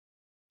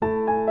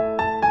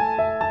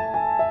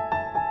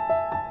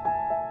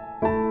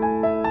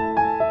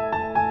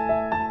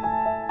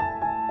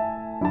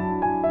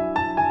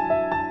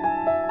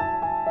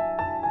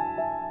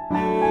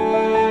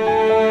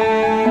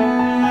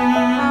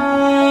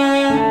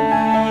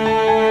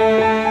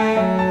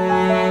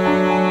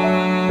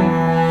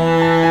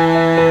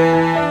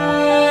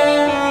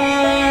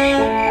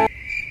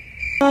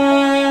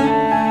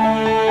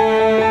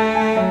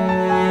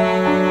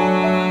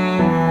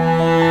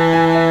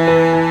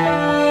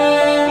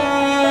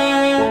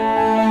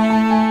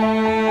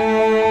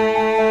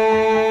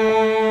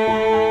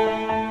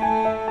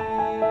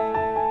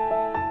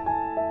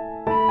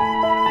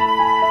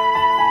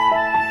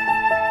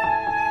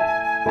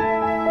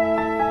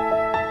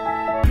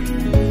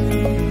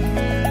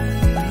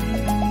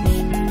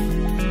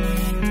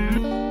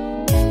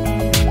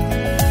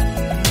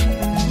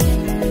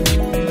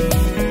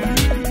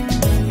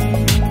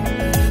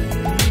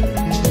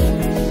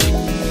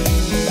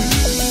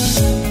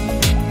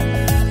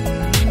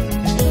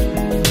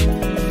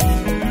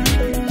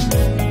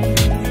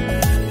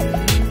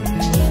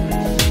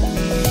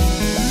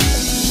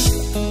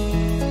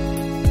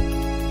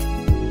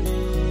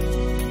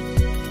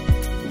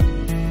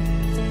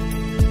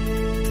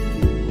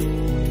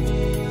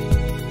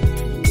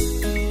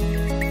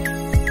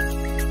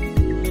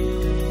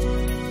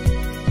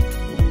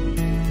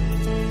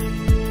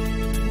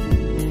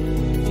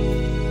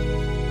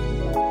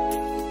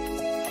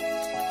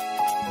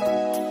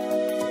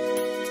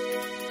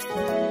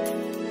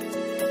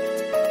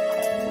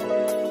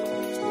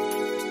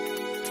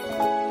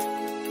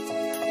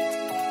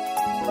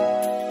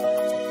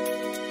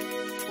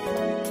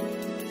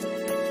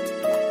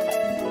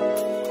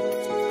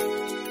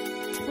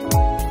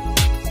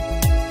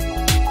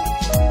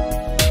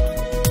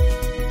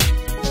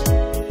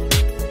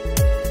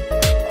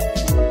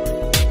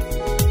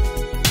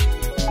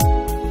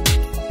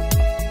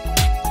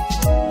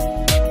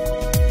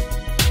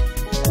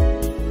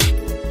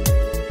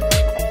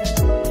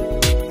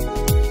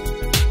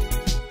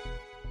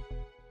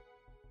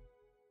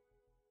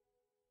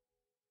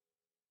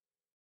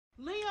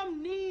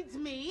Liam needs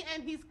me,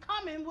 and he's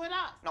coming with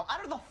us. No,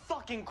 out of the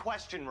fucking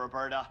question,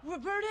 Roberta.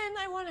 Roberta and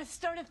I want to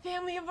start a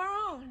family of our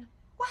own.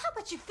 Well, how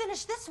about you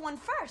finish this one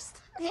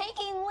first?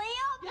 Taking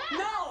Liam?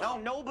 Yeah. No,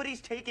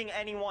 nobody's taking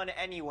anyone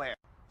anywhere.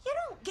 You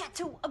don't get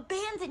to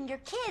abandon your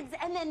kids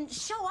and then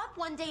show up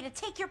one day to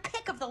take your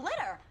pick of the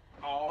litter.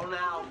 Oh,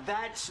 now,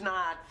 that's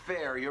not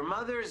fair. Your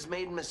mother's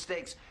made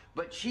mistakes,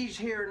 but she's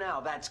here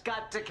now. That's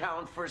got to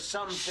count for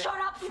something. Shut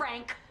up,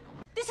 Frank.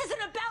 This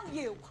isn't about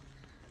you.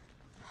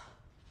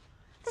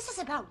 This is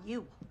about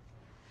you.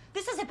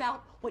 This is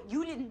about what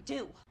you didn't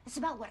do. It's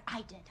about what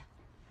I did.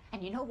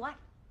 And you know what?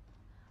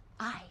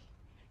 I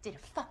did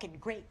a fucking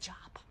great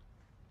job.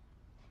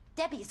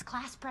 Debbie is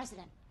class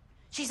president.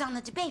 She's on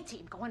the debate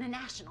team going to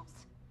nationals.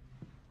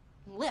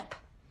 Lip,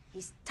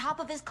 he's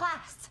top of his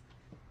class.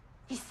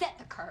 He set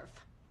the curve.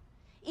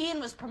 Ian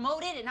was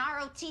promoted in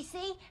ROTC,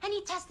 and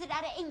he tested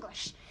out of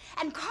English.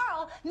 And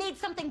Carl made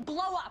something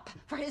blow up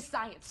for his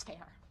science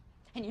fair.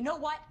 And you know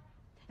what?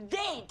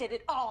 They did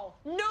it all.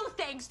 No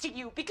thanks to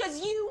you,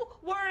 because you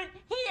weren't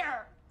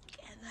here.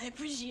 And I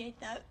appreciate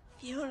that,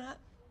 Fiona,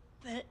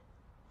 but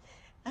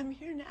I'm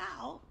here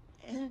now,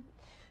 and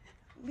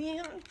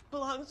Liam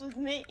belongs with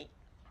me.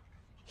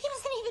 He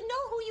doesn't even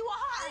know who you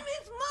are. I'm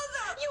his mother!